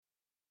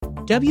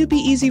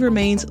WBEZ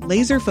remains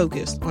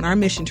laser-focused on our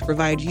mission to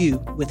provide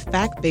you with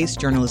fact-based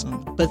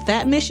journalism. But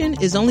that mission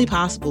is only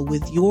possible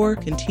with your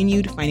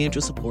continued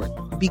financial support.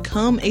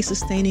 Become a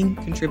sustaining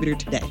contributor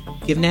today.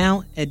 Give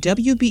now at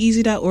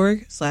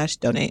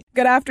WBEZ.org/donate.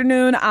 Good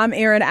afternoon. I'm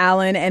Erin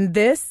Allen, and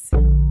this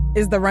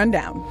is The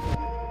Rundown.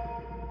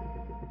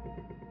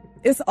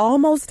 It's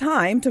almost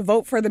time to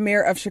vote for the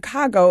mayor of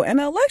Chicago, and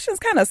the election's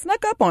kind of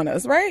snuck up on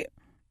us, right?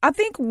 I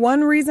think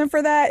one reason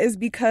for that is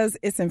because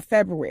it's in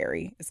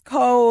February. It's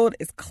cold,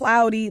 it's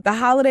cloudy, the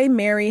holiday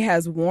merry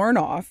has worn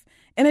off,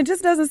 and it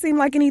just doesn't seem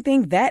like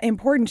anything that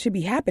important should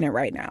be happening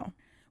right now.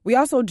 We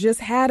also just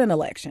had an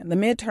election. The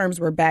midterms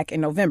were back in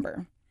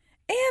November.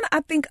 And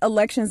I think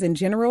elections in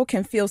general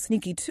can feel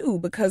sneaky too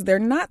because they're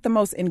not the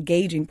most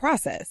engaging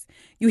process.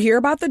 You hear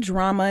about the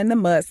drama and the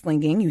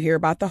mudslinging, you hear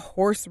about the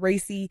horse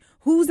racy,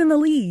 who's in the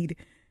lead,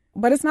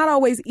 but it's not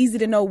always easy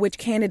to know which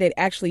candidate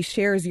actually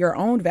shares your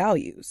own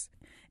values.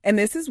 And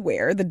this is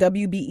where the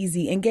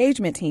WBEZ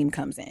engagement team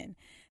comes in.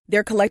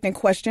 They're collecting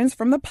questions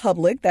from the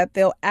public that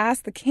they'll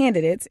ask the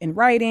candidates in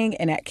writing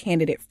and at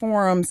candidate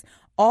forums,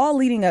 all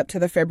leading up to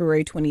the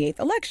February 28th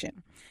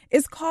election.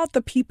 It's called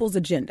the People's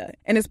Agenda,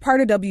 and it's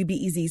part of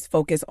WBEZ's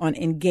focus on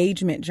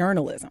engagement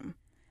journalism.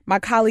 My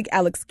colleague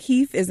Alex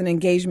Keefe is an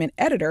engagement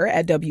editor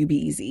at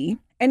WBEZ,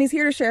 and he's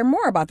here to share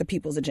more about the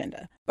People's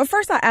Agenda. But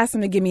first, I asked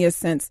him to give me a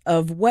sense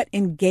of what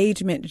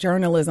engagement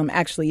journalism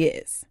actually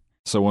is.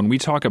 So when we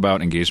talk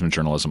about engagement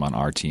journalism on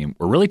our team,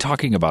 we're really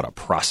talking about a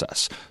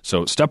process.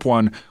 So step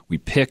one, we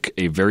pick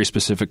a very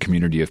specific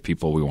community of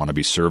people we want to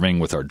be serving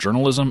with our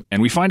journalism,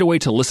 and we find a way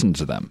to listen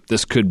to them.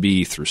 This could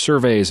be through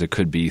surveys, it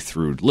could be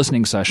through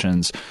listening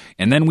sessions,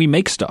 and then we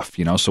make stuff,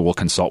 so we'll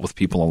consult with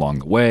people along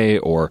the way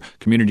or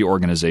community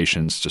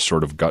organizations to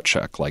sort of gut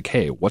check, like,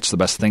 hey, what's the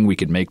best thing we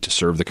could make to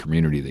serve the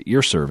community that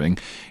you're serving?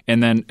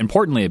 And then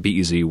importantly at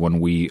BEZ,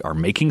 when we are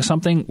making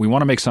something, we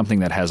want to make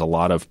something that has a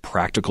lot of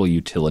practical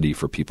utility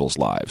for people's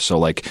lives. So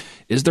like,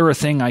 is there a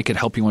thing I could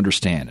help you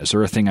understand? Is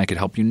there a thing I could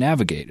help you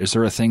navigate? Is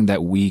there a thing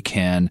that we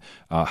can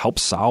help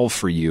solve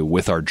for you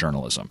with our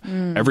journalism?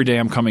 Every day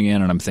I'm coming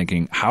in and I'm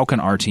thinking, how can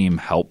our team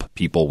help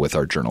people with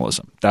our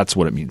journalism? That's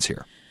what it means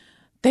here.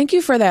 Thank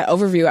you for that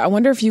overview. I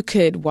wonder if you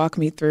could walk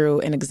me through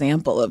an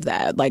example of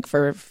that, like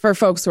for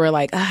folks who are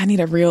like, I need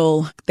a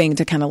real thing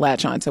to kind of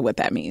latch on to what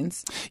that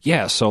means.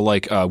 Yeah. So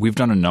like we've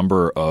done a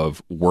number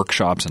of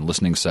workshops and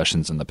listening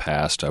sessions in the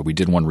past. We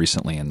did one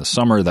recently in the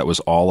summer that was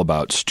all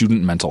about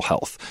student mental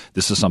health.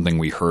 This is something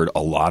we heard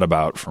a lot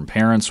about from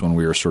parents when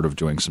we were sort of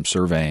doing some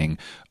surveying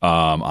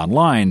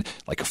online.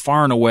 Like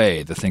far and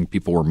away, the thing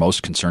people were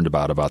most concerned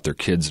about their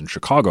kids in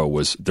Chicago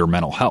was their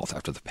mental health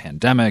after the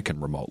pandemic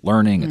and remote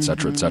learning, et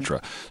cetera, et cetera.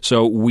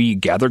 So we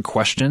gathered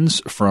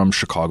questions from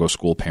Chicago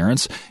school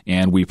parents,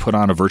 and we put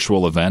on a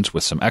virtual event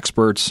with some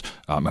experts.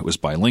 It was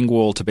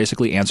bilingual to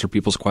basically answer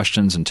people's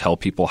questions and tell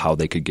people how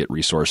they could get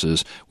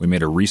resources. We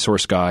made a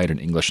resource guide in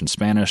English and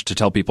Spanish to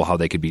tell people how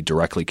they could be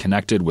directly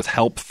connected with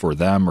help for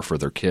them or for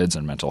their kids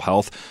and mental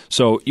health.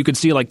 So you can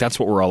see like that's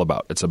what we're all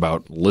about. It's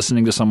about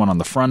listening to someone on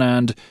the front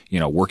end,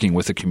 working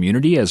with the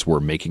community as we're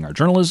making our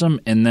journalism,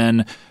 and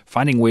then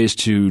finding ways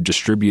to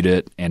distribute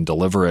it and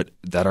deliver it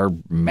that are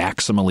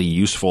maximally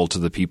useful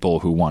to the people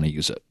who want to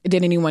use it.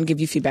 Did anyone give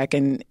you feedback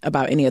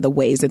about any of the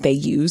ways that they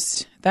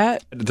used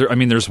that?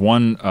 There's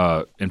one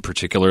in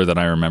particular that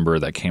I remember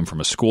that came from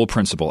a school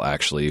principal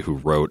actually who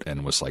wrote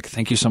and was like,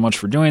 thank you so much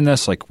for doing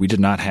this. Like we did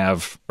not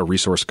have a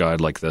resource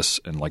guide like this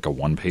in like a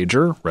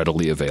one-pager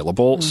readily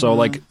available. Mm-hmm. So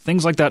like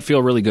things like that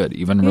feel really good,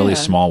 even really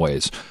small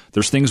ways.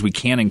 There's things we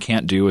can and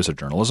can't do as a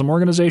journalism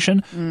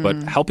organization,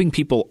 but helping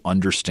people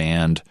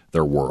understand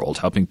their world,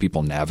 helping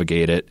people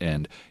navigate it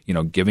and,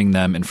 giving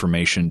them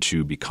information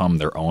to become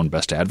their own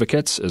best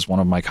advocates, as one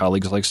of my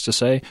colleagues likes to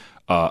say,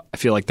 I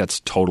feel like that's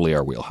totally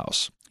our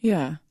wheelhouse.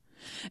 Yeah.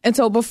 And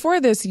so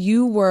before this,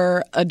 you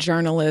were a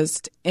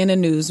journalist in a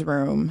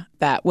newsroom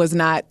that was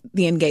not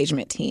the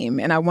engagement team.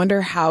 And I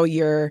wonder how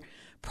your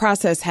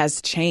process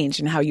has changed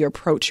and how you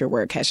approach your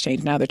work has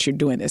changed now that you're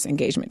doing this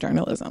engagement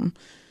journalism.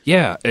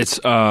 Yeah, it's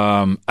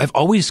I've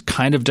always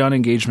kind of done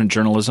engagement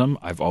journalism.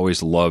 I've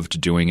always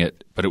loved doing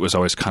it, but it was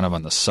always kind of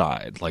on the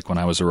side. Like when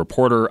I was a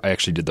reporter, I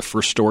actually did the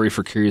first story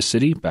for Curious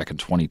City back in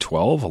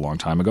 2012, a long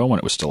time ago when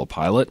it was still a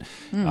pilot.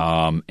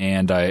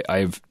 And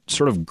I've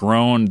sort of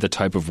grown the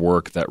type of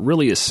work that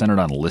really is centered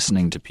on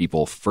listening to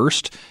people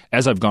first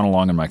as I've gone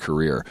along in my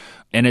career.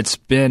 And it's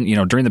been,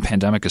 during the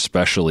pandemic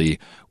especially,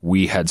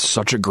 we had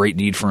such a great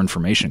need for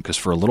information because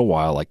for a little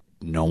while, like,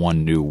 no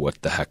one knew what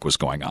the heck was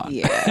going on.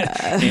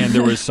 Yeah. And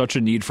there was such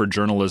a need for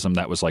journalism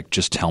that was like,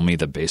 just tell me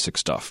the basic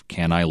stuff.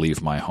 Can I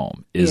leave my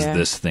home? Is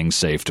this thing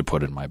safe to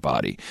put in my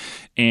body?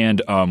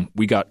 And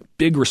we got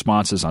big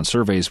responses on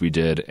surveys we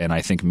did. And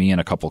I think me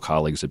and a couple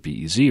colleagues at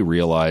BEZ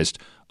realized,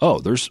 oh,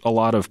 there's a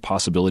lot of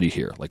possibility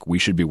here. Like we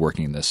should be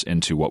working this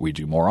into what we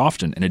do more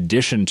often, in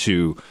addition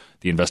to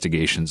the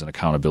investigations and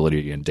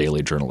accountability and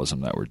daily journalism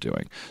that we're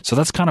doing. So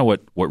that's kind of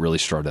what really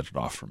started it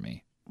off for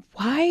me.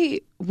 Why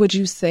would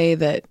you say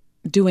that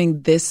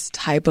doing this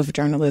type of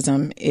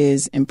journalism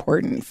is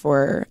important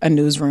for a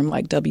newsroom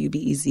like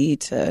WBEZ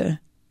to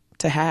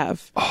to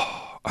have?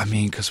 I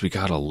mean, because we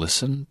got to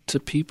listen to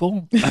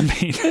people. I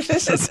mean,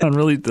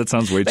 that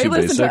sounds way too basic. They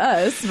listen to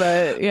us,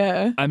 but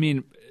yeah. I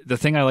mean, the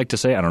thing I like to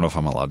say, I don't know if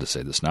I'm allowed to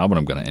say this now, but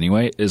I'm going to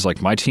anyway, is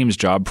like my team's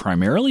job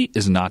primarily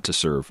is not to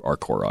serve our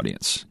core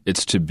audience.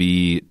 It's to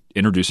be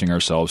introducing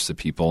ourselves to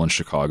people in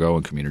Chicago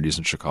and communities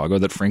in Chicago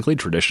that, frankly,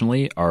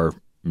 traditionally our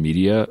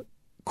media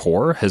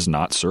core has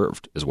not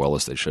served as well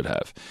as they should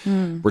have.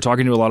 We're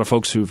talking to a lot of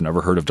folks who've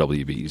never heard of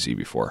WBEZ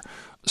before.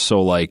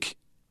 So like,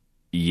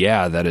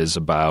 yeah, that is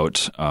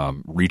about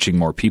reaching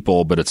more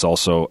people, but it's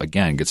also,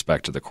 again, gets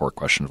back to the core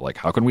question of like,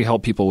 how can we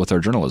help people with our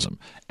journalism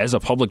as a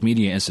public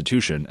media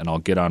institution? And I'll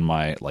get on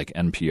my like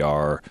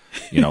NPR,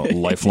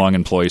 lifelong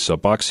employee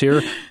soapbox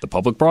here. The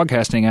Public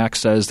Broadcasting Act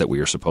says that we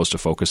are supposed to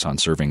focus on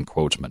serving,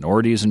 quote,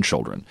 minorities and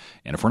children.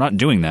 And if we're not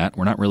doing that,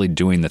 we're not really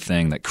doing the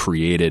thing that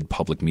created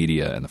public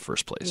media in the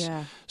first place.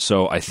 Yeah.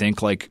 So I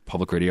think like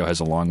public radio has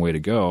a long way to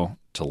go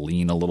to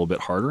lean a little bit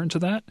harder into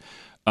that.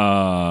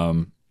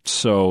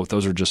 So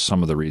those are just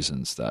some of the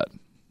reasons that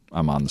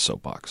I'm on the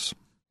soapbox.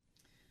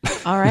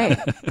 All right.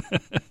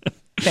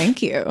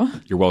 Thank you.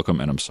 You're welcome,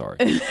 and I'm sorry.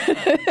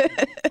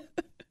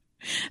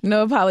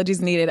 No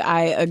apologies needed.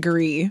 I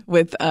agree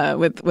with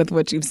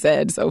what you've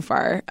said so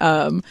far.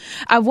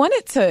 I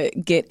wanted to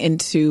get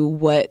into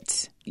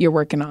what you're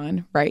working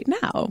on right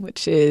now,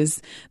 which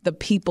is the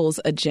People's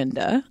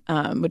Agenda,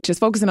 which is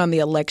focusing on the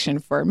election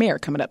for mayor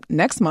coming up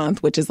next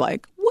month, which is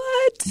like,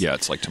 what? Yeah,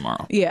 it's like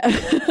tomorrow.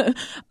 Yeah.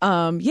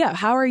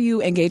 How are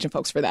you engaging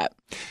folks for that?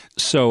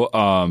 So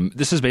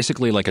this is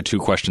basically like a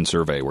 2-question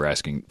survey we're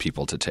asking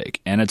people to take.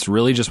 And it's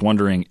really just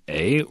wondering,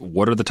 A,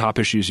 what are the top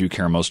issues you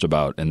care most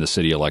about in the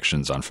city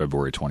elections on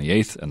February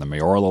 28th and the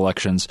mayoral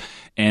elections?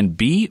 And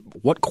B,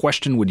 what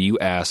question would you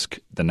ask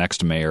the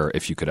next mayor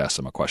if you could ask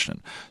them a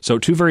question? So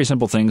 2 very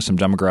simple things, some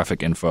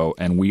demographic info.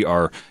 And we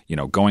are,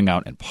 going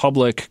out in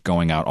public,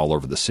 going out all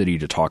over the city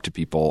to talk to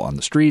people on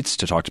the streets,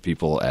 to talk to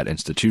people at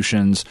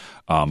institutions,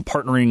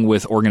 partnering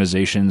with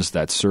organizations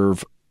that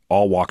serve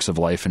all walks of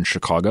life in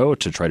Chicago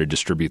to try to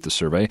distribute the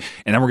survey.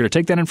 And then we're going to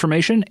take that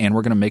information and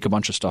we're going to make a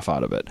bunch of stuff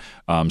out of it.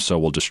 So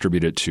we'll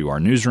distribute it to our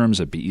newsrooms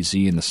at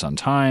BEZ and the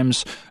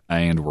Sun-Times,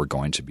 and we're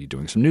going to be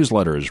doing some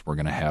newsletters. We're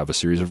going to have a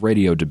series of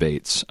radio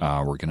debates.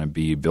 We're going to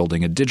be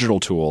building a digital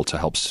tool to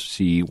help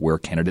see where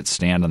candidates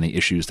stand on the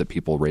issues that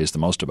people raise the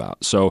most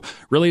about. So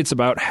really it's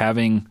about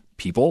having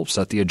people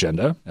set the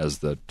agenda, as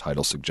the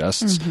title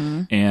suggests.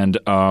 Mm-hmm. And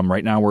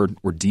right now we're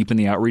deep in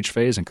the outreach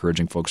phase,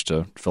 encouraging folks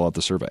to fill out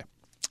the survey.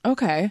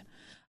 Okay.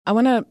 I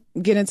want to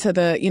get into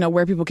the,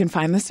 where people can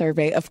find the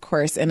survey, of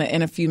course, in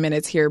a few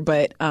minutes here.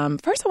 But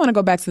first, I want to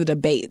go back to the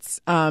debates.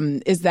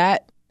 Is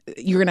that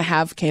you're going to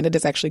have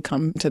candidates actually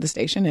come to the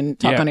station and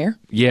talk on air?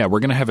 Yeah, we're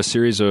going to have a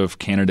series of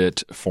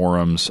candidate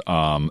forums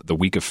the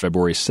week of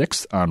February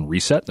 6th on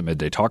Reset, the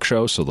midday talk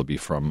show. So they'll be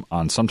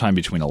on sometime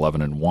between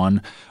 11 and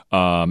 1.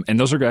 And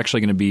those are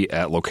actually going to be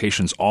at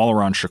locations all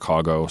around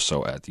Chicago.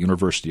 So at the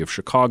University of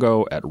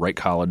Chicago, at Wright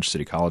College,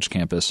 City College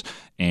campus,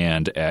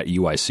 and at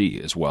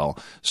UIC as well.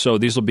 So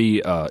these will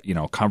be,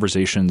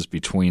 conversations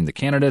between the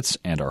candidates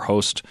and our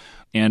host.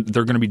 And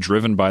they're going to be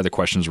driven by the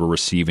questions we're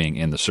receiving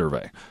in the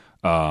survey.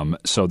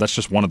 So that's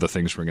just one of the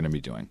things we're going to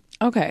be doing.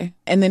 Okay.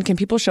 And then can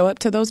people show up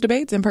to those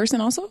debates in person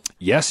also?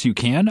 Yes, you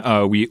can.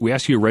 We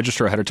ask you to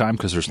register ahead of time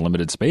because there's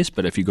limited space.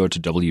 But if you go to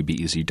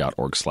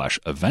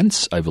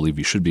wbez.org/events, I believe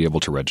you should be able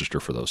to register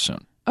for those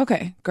soon.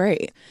 Okay,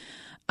 great.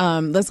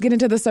 Let's get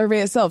into the survey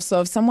itself.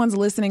 So if someone's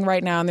listening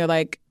right now and they're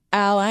like,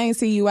 Al, I ain't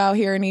see you out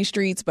here in these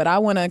streets, but I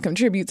want to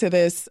contribute to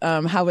this,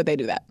 how would they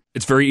do that?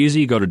 It's very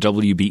easy. Go to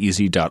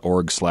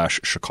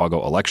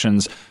wbez.org/Chicago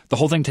elections. The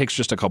whole thing takes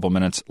just a couple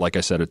minutes. Like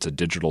I said, it's a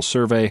digital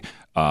survey,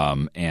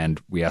 and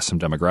we ask some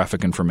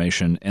demographic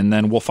information, and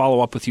then we'll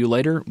follow up with you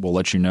later. We'll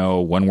let you know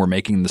when we're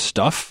making the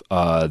stuff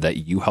that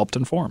you helped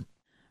inform.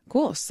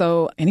 Cool.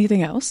 So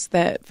anything else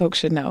that folks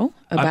should know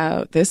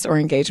about this or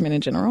engagement in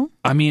general?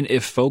 I mean,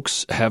 if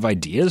folks have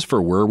ideas for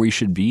where we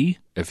should be,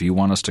 if you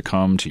want us to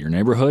come to your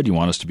neighborhood, you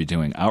want us to be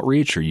doing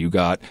outreach, or you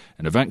got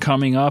an event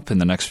coming up in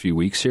the next few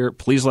weeks here,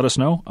 please let us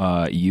know.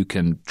 You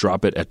can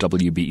drop it at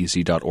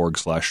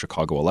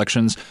wbez.org/Chicago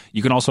elections.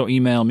 You can also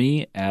email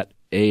me at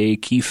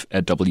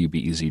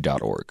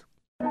akeefe@wbez.org.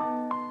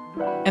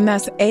 And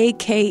that's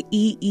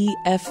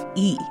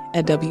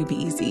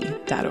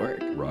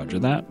AKEEFE@wbez.org. Roger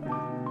that.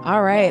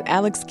 All right.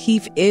 Alex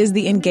Keefe is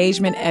the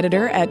engagement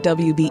editor at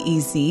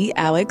WBEZ.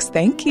 Alex,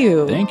 thank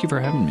you. Thank you for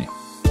having me.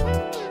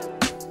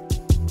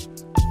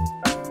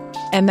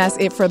 And that's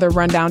it for the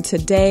rundown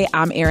today.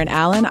 I'm Erin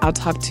Allen. I'll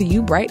talk to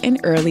you bright and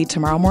early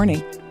tomorrow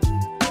morning.